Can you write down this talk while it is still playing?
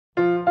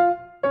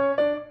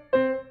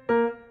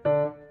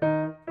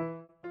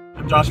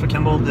I'm Joshua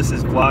Kemble. This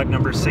is vlog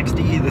number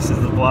 60. This is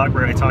the vlog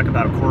where I talk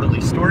about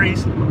quarterly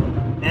stories.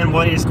 And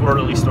what is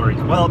quarterly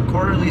stories? Well,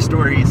 quarterly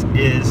stories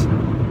is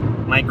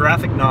my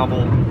graphic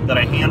novel that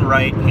I hand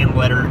write, hand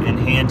letter, and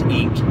hand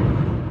ink,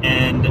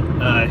 and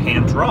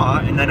hand draw,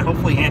 and then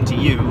hopefully hand to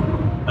you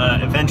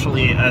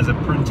eventually as a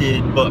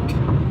printed book.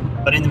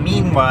 But in the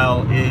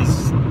meanwhile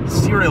is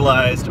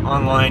serialized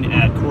online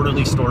at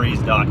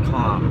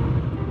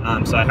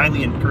quarterlystories.com. So I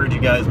highly encourage you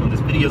guys, when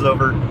this video's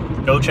over,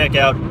 go check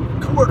out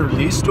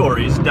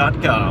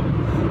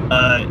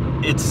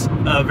quarterlystories.com. It's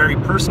a very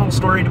personal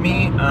story to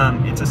me.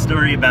 It's a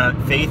story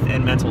about faith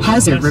and mental illness.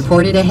 Hazard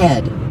reported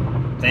ahead.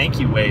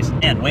 Thank you, Waze.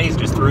 And Waze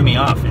just threw me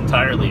off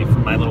entirely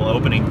from my little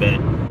opening bit.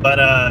 But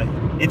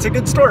it's a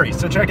good story,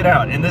 so check it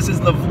out. And this is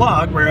the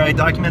vlog where I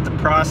document the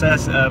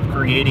process of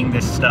creating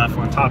this stuff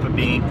on top of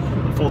being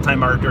a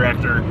full-time art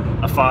director,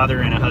 a father,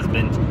 and a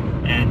husband.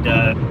 And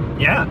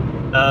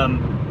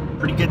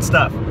pretty good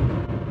stuff.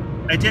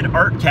 I did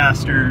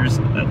Artcasters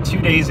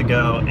 2 days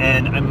ago,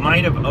 and I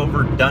might have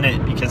overdone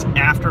it because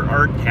after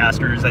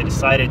Artcasters I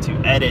decided to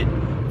edit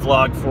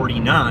vlog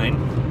 49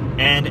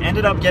 and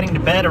ended up getting to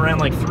bed around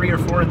like 3 or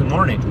 4 in the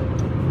morning.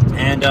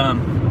 And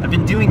I've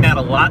been doing that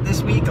a lot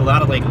this week, a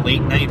lot of like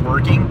late night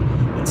working.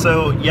 And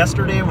so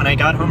yesterday when I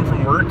got home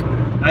from work,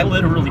 I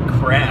literally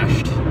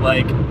crashed.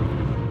 Like,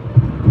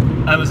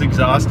 I was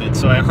exhausted.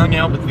 So I hung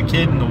out with the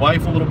kid and the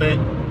wife a little bit,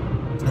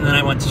 and then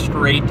I went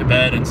straight to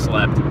bed and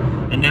slept.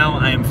 And now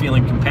I am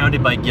feeling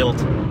compounded by guilt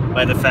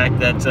by the fact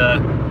that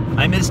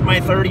I missed my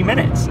 30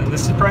 minutes. And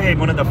this is probably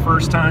one of the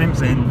first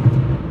times in,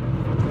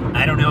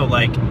 I don't know,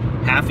 like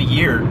half a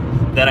year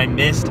that I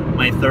missed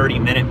my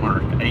 30-minute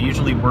mark. I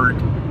usually work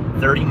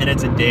 30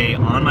 minutes a day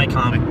on my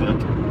comic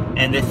book.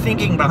 And the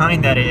thinking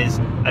behind that is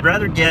I'd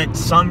rather get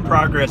some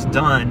progress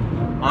done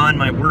on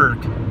my work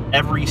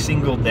every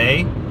single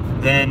day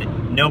than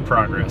no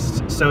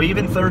progress. So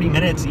even 30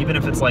 minutes, even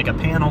if it's like a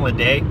panel a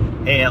day,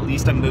 hey, at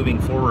least I'm moving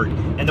forward.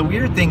 And the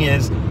weird thing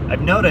is, I've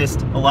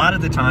noticed a lot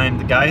of the time,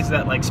 the guys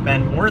that like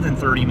spend more than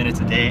 30 minutes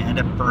a day end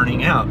up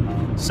burning out.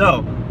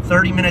 So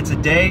 30 minutes a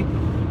day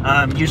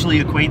usually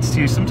equates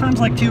to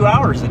sometimes like 2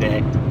 hours a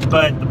day.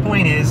 But the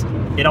point is,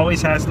 it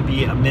always has to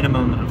be a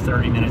minimum of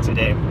 30 minutes a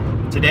day.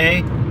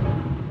 Today,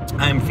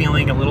 I'm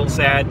feeling a little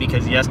sad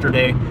because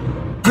yesterday,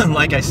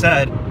 like I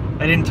said,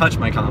 I didn't touch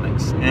my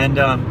comics. And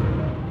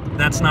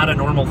that's not a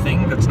normal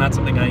thing. That's not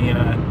something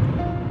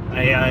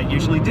I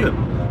usually do.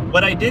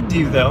 What I did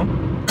do, though,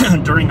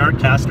 during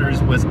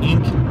Artcasters was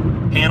ink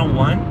panel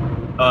 1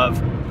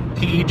 of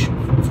page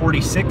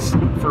 46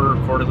 for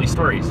quarterly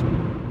stories.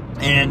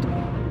 And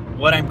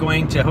what I'm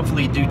going to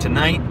hopefully do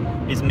tonight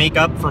is make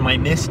up for my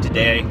miss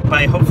today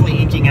by hopefully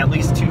inking at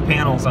least 2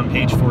 panels on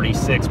page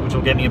 46, which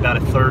will get me about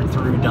a third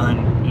through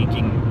done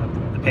inking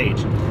the page.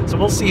 So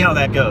we'll see how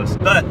that goes.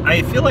 But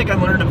I feel like I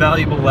learned a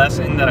valuable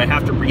lesson that I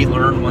have to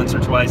relearn once or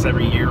twice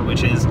every year,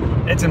 which is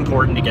it's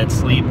important to get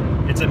sleep,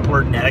 it's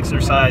important to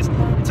exercise,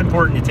 it's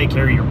important to take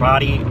care of your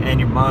body and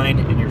your mind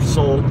and your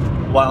soul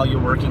while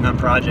you're working on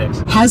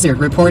projects. Hazard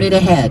reported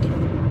ahead.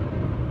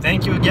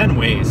 Thank you again,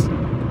 Waze.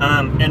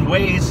 And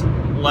Waze,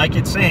 like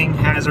it's saying,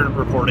 hazard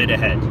reported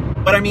ahead.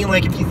 But I mean,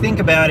 like, if you think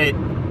about it,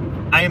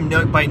 I am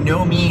by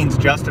no means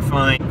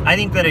justifying. I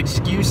think that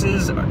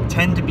excuses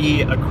tend to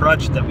be a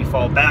crutch that we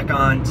fall back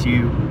on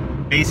to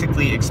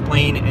basically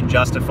explain and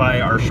justify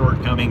our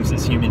shortcomings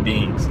as human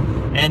beings.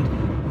 And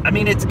I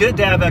mean, it's good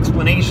to have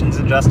explanations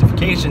and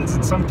justifications,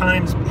 and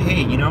sometimes,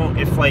 hey, you know,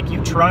 if like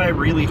you try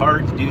really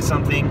hard to do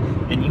something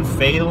and you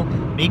fail,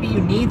 maybe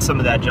you need some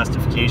of that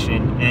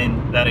justification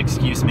and that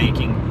excuse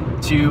making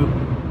to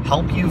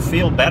help you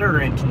feel better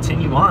and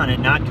continue on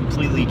and not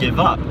completely give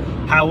up.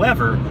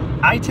 However,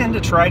 I tend to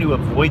try to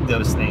avoid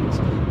those things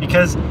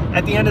because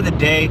at the end of the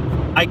day,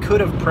 I could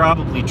have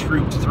probably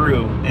trooped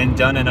through and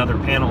done another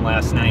panel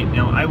last night.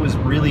 Now, I was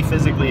really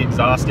physically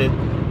exhausted,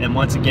 and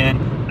once again,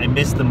 I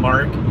missed the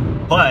mark.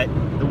 But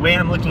the way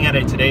I'm looking at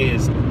it today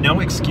is no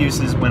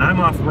excuses. When I'm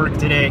off work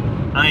today,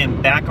 I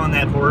am back on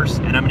that horse,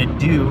 and I'm going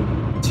to do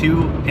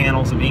 2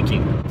 panels of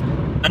inking.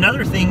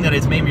 Another thing that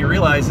has made me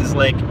realize is,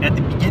 like, at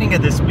the beginning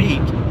of this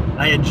week,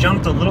 I had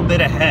jumped a little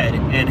bit ahead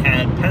and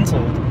had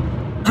penciled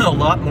a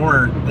lot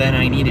more than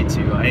I needed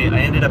to. I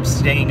ended up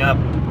staying up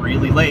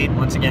really late,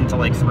 once again till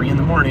like 3 in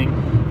the morning,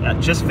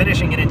 just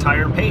finishing an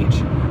entire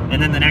page.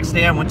 And then the next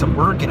day I went to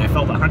work and I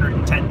felt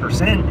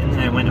 110%, and then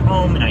I went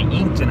home and I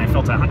inked and I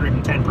felt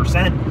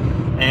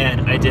 110%,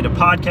 and I did a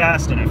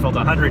podcast and I felt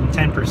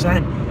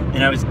 110%,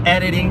 and I was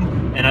editing,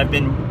 and I've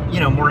been, you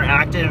know, more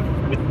active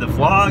with the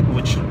vlog,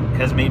 which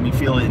has made me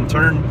feel in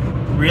turn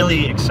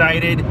really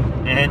excited.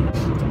 And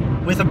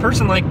with a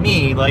person like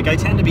me, like, I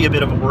tend to be a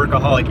bit of a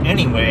workaholic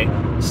anyway,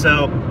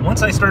 so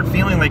once I start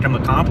feeling like I'm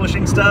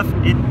accomplishing stuff,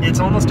 it's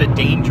almost a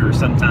danger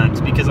sometimes,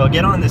 because I'll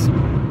get on this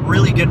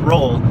really good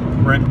roll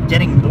where I'm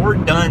getting more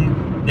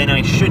done than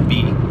I should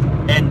be,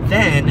 and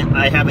then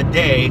I have a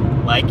day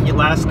like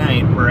last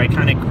night where I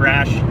kind of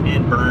crash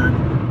and burn,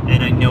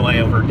 and I know I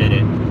overdid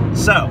it.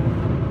 So,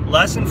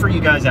 lesson for you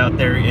guys out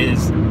there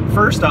is,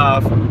 first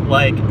off,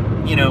 like,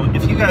 you know,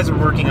 if you guys are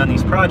working on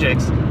these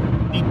projects,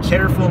 be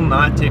careful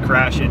not to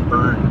crash and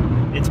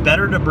burn. It's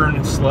better to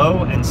burn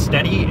slow and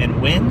steady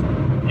and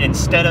win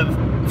instead of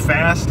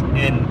fast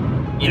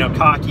and, you know,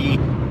 cocky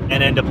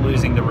and end up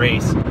losing the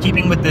race.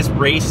 Keeping with this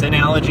race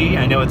analogy,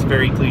 I know it's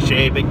very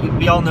cliche, but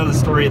we all know the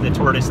story of the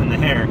tortoise and the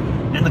hare.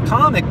 And the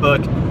comic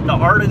book, the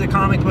art of the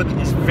comic book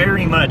is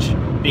very much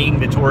being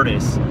the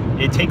tortoise.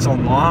 It takes a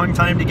long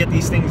time to get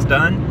these things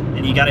done,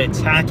 and you gotta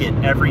attack it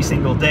every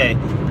single day.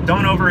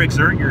 Don't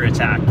overexert your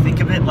attack. Think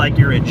of it like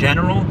you're a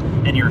general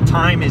and your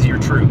time is your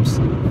troops,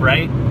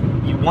 right?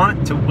 You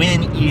want to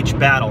win each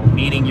battle,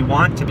 meaning you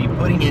want to be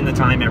putting in the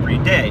time every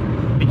day,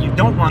 but you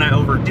don't want to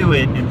overdo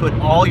it and put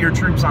all your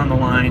troops on the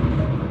line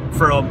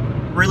for a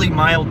really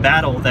mild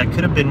battle that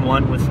could have been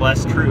won with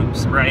less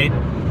troops, right?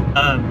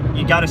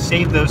 You got to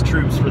save those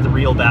troops for the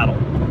real battle.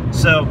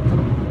 So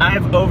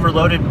I've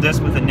overloaded this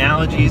with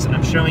analogies.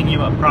 I'm showing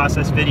you a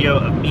process video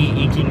of me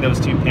inking those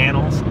 2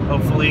 panels,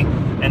 hopefully,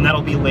 and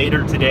that'll be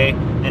later today.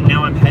 And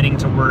now I'm heading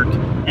to work,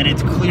 and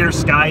it's clear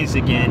skies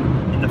again,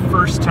 and the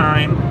first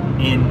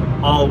time in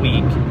all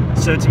week.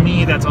 So to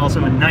me, that's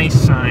also a nice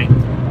sign.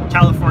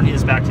 California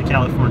is back to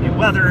California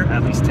weather,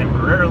 at least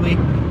temporarily.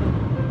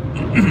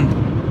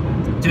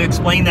 To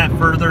explain that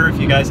further, if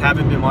you guys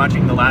haven't been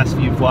watching the last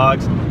few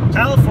vlogs,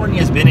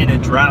 California has been in a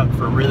drought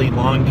for a really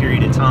long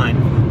period of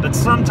time, but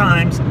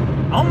sometimes,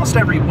 almost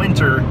every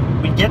winter,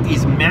 we get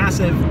these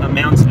massive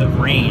amounts of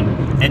rain,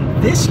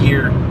 and this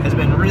year has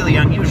been really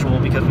unusual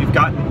because we've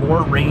gotten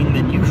more rain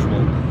than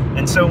usual.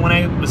 And so when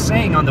I was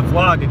saying on the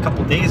vlog a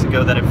couple days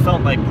ago that it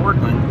felt like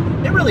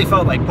Portland, it really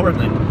felt like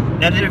Portland.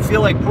 Now, did it feel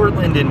like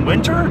Portland in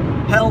winter?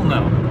 Hell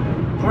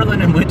no.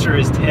 Portland in winter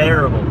is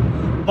terrible.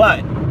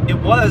 But it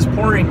was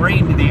pouring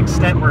rain to the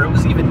extent where it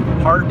was even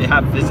hard to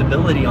have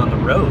visibility on the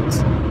roads.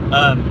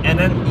 And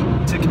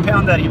then to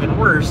compound that even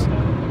worse,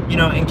 you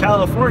know, in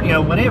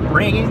California, when it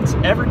rains,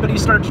 everybody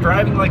starts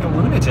driving like a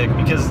lunatic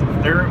because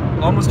they're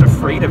almost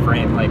afraid of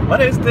rain. Like, what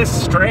is this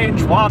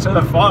strange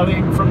water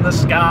falling from the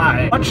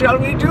sky? What shall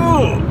we do?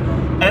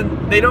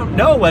 And they don't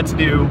know what to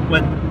do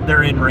when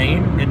they're in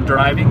rain and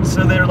driving,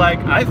 so they're like,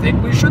 I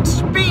think we should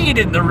speed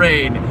in the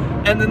rain.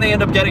 And then they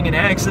end up getting in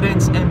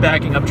accidents and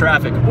backing up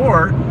traffic.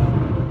 Or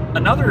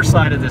another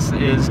side of this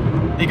is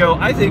they go,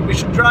 I think we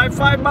should drive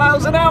 5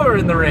 miles an hour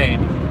in the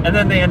rain. And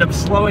then they end up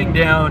slowing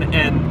down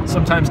and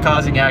sometimes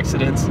causing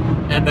accidents,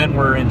 and then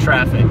we're in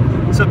traffic.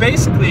 So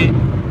basically,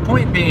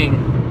 point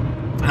being,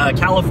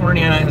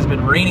 California has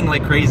been raining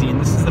like crazy, and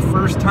this is the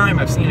first time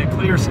I've seen a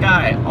clear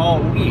sky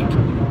all week,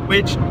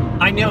 which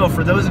I know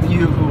for those of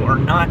you who are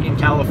not in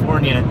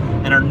California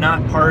and are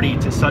not party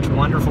to such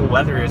wonderful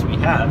weather as we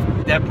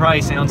have, that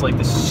probably sounds like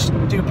the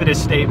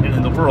stupidest statement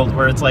in the world,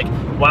 where it's like,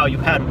 wow, you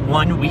had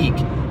 1 week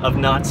of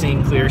not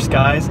seeing clear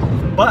skies.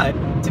 But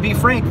to be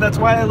frank, that's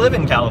why I live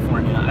in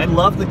California. I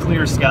love the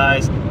clear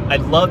skies. I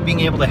love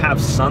being able to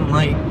have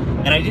sunlight.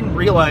 And I didn't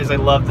realize I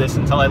loved this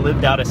until I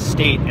lived out of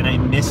state and I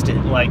missed it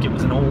like it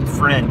was an old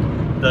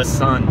friend, the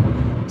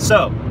sun.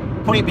 So,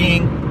 point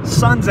being,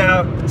 sun's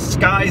out,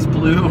 sky's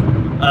blue.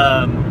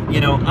 You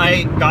know,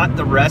 I got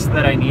the rest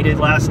that I needed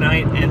last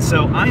night, and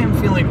so I am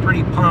feeling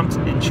pretty pumped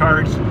and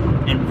charged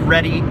and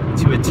ready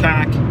to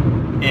attack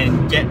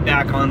and get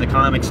back on the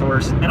comics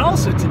horse, and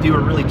also to do a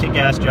really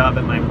kick-ass job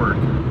at my work.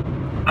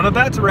 I'm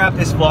about to wrap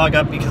this vlog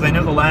up because I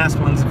know the last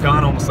ones have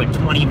gone almost like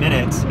 20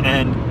 minutes,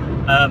 and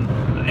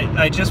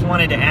I just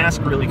wanted to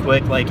ask really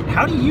quick, like,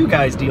 how do you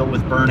guys deal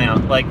with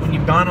burnout? Like, when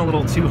you've gone a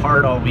little too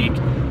hard all week,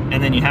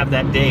 and then you have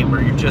that day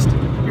where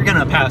you're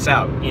gonna pass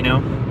out, you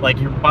know? Like,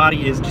 your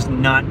body is just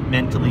not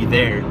mentally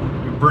there.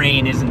 Your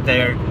brain isn't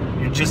there.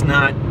 You're just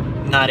not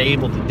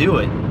able to do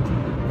it.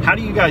 How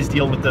do you guys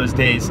deal with those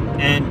days?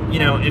 And, you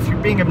know, if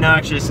you're being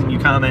obnoxious and you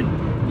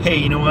comment, hey,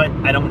 you know what,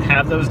 I don't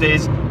have those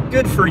days,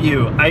 good for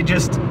you. I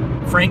just,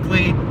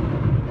 frankly,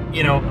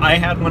 you know, I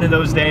had one of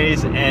those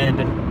days,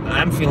 and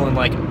I'm feeling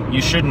like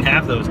you shouldn't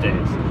have those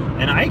days.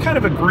 And I kind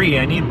of agree.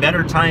 I need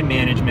better time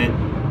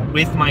management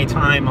with my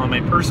time on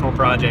my personal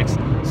projects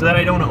so that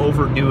I don't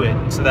overdo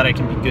it, so that I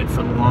can be good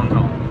for the long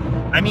haul.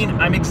 I mean,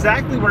 I'm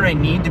exactly where I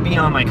need to be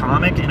on my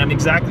comic, and I'm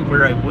exactly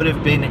where I would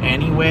have been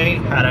anyway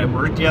had I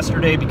worked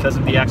yesterday because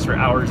of the extra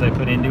hours I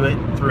put into it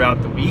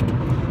throughout the week.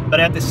 But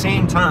at the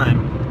same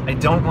time, I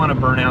don't want to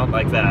burn out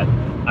like that.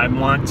 I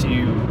want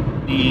to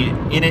be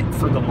in it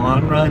for the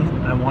long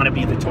run. I want to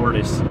be the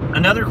tortoise.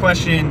 Another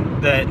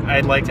question that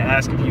I'd like to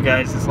ask of you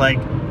guys is, like,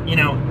 you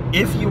know,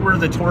 if you were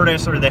the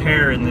tortoise or the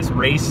hare in this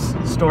race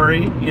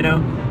story, you know,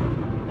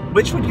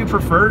 which would you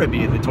prefer to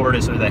be, the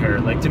tortoise or the hare?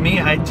 Like, to me,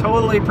 I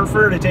totally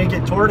prefer to take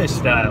it tortoise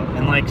style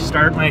and, like,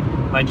 start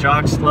my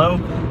jog slow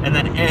and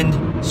then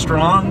end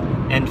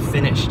strong and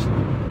finished.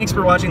 Thanks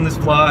for watching this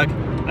vlog.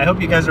 I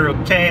hope you guys are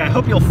okay. I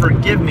hope you'll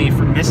forgive me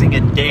for missing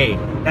a day.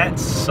 That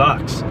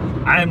sucks.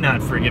 I'm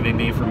not forgiving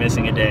me for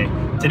missing a day.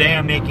 Today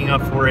I'm making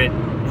up for it.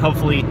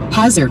 Hopefully.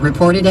 Hazard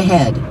reported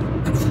ahead.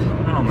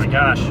 Oh my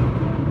gosh.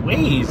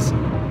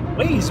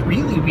 Waze,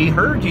 really? We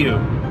heard you.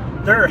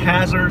 There are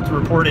hazards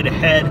reported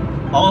ahead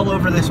all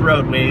over this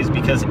roadways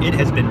because it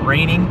has been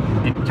raining,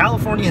 and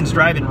Californians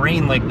drive in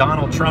rain like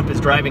Donald Trump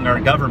is driving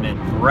our government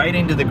right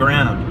into the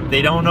ground.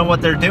 They don't know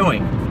what they're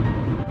doing.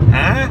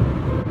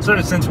 Huh? So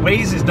since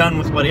Waze is done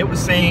with what it was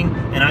saying,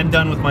 and I'm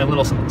done with my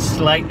little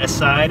slight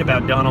aside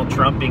about Donald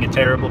Trump being a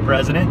terrible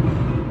president,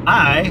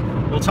 I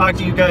will talk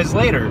to you guys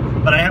later.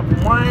 But I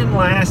have one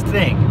last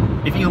thing.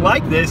 If you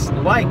like this,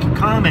 like,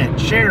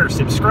 comment, share,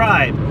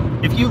 subscribe.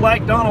 If you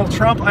like Donald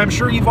Trump, I'm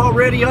sure you've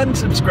already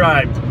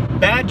unsubscribed.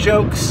 Bad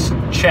jokes,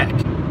 check.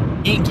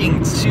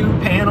 Inking 2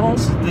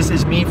 panels. This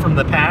is me from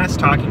the past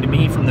talking to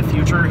me from the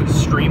future who's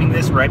streaming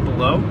this right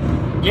below.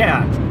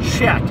 Yeah,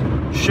 check.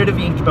 Should have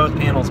inked both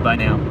panels by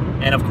now.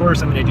 And of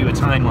course I'm going to do a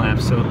time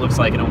lapse so it looks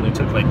like it only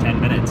took like 10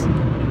 minutes.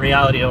 In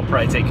reality, it'll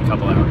probably take a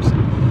couple hours.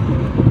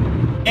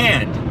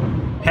 And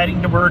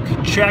heading to work,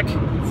 check.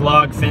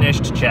 Vlog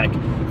finished, check.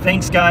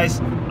 Thanks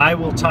guys. I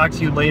will talk to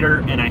you later,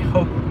 and I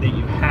hope that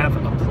you have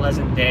a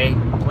pleasant day,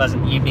 a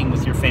pleasant evening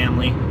with your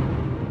family.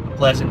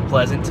 Pleasant.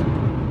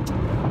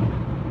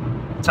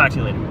 Talk to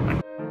you later. Bye.